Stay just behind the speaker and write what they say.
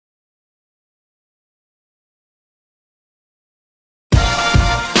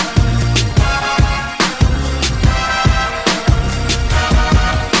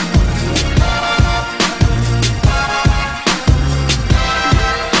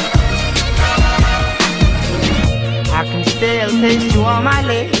taste you on my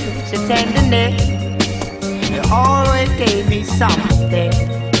lips, your tenderness. You always gave me something.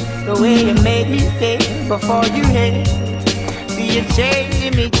 The way you made me feel before you hit. See you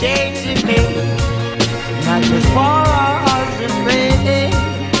changing me, not just for us to pray.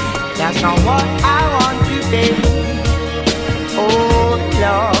 That's not what I want to be. Oh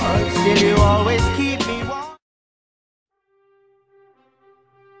Lord, still you always keep me warm.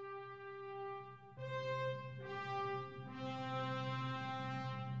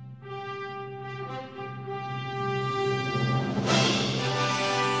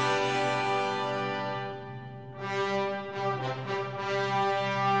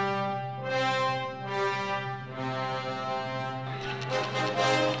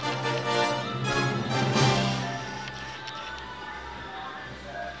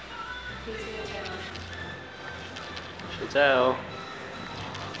 Tell.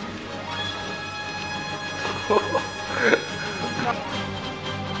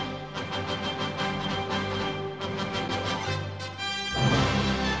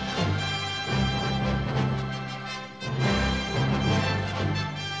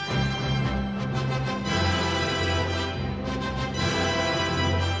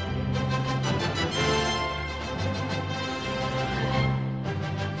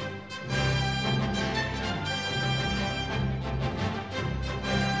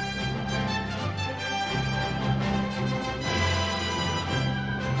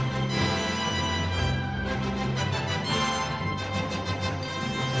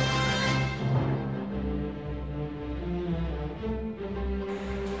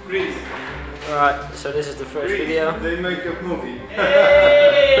 Alright, so this is the first video. They make a movie.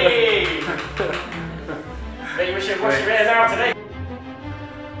 Hey! Maybe we should wash your hands out today.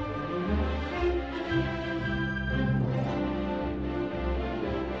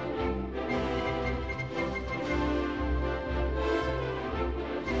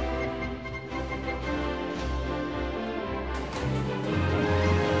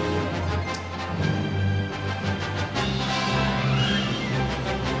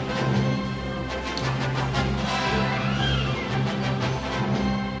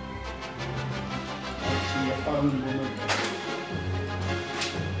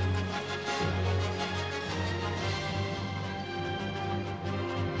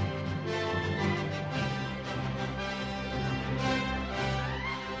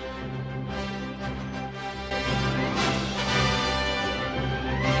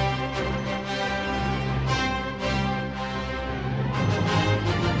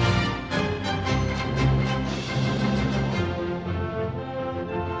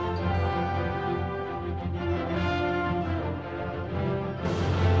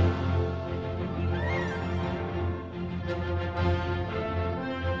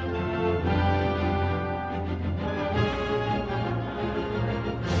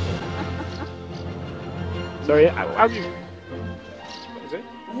 Sorry, how do you... What is it?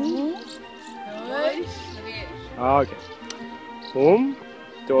 Oh, okay.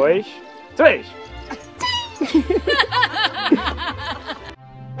 Durch, durch!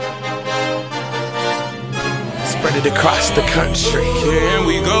 Spread it across the country. Here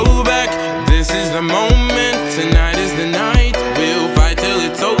we go back. This is the moment. Tonight is the night. We'll fight till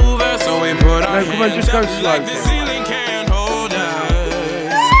it's over. So we put our hands up like the ceiling can't hold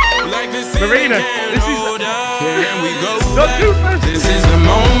us. Like the ceiling can't hold us. Here we go back. This is the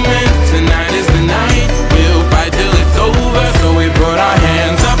moment. Tonight is the night. We'll fight till it's over. So we put our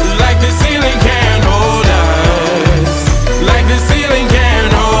hands up like the ceiling can't hold us. Like the ceiling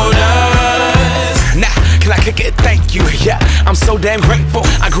can't hold us. Nah, can I kick it? Thank you. Yeah, I'm so damn grateful.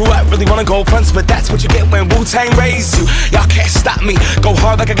 I grew up really wanna go fronts, but that's what you get when Wu-Tang raised you. Y'all can't stop me. Go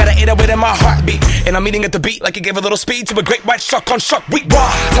hard like I got an 808 in my heartbeat. And I'm eating at the beat like it gave a little speed to a great white shark on Shark Week.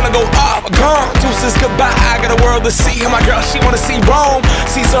 Raw, time to go off, gone. Deuces goodbye. I got a world to see. And my girl, she wanna see Rome.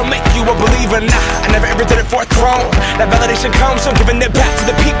 Caesar make you a believer. Nah, I never ever did it for a throne. That validation comes from giving it back to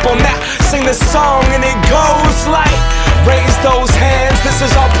the people. Now sing this song and it goes like, raise those hands. This is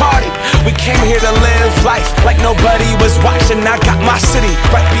our party. We came here to live life like nobody was watching. I got my city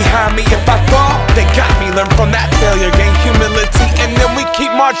right behind me. If I fall, they got me. Learn from that failure, gain humility, and then we keep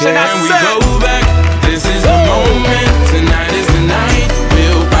marching. And we go back. This is the moment. Tonight is the night.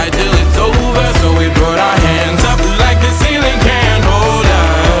 We'll fight till it's over. So we put our hands up like the ceiling can't hold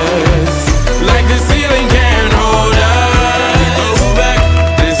us. Like the ceiling can't hold us. We go back.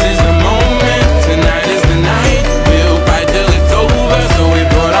 This is the moment. Tonight is the night. We'll fight till it's over. So we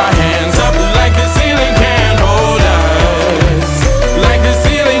put our hands up like the ceiling can't hold us. Like the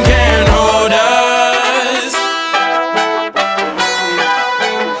ceiling can't hold us.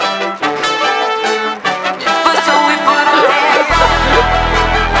 So we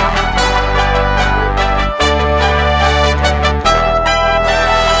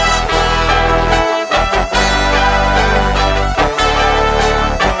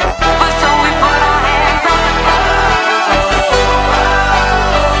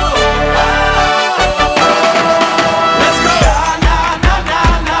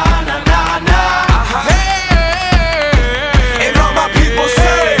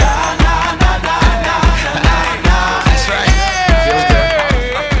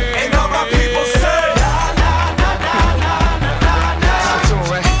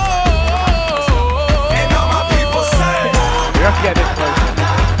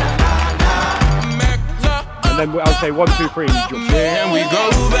then I'll say 1, 2, 3. Can we go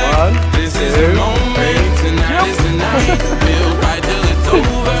back? 1, This is 2, the moment. Tonight is the night. We'll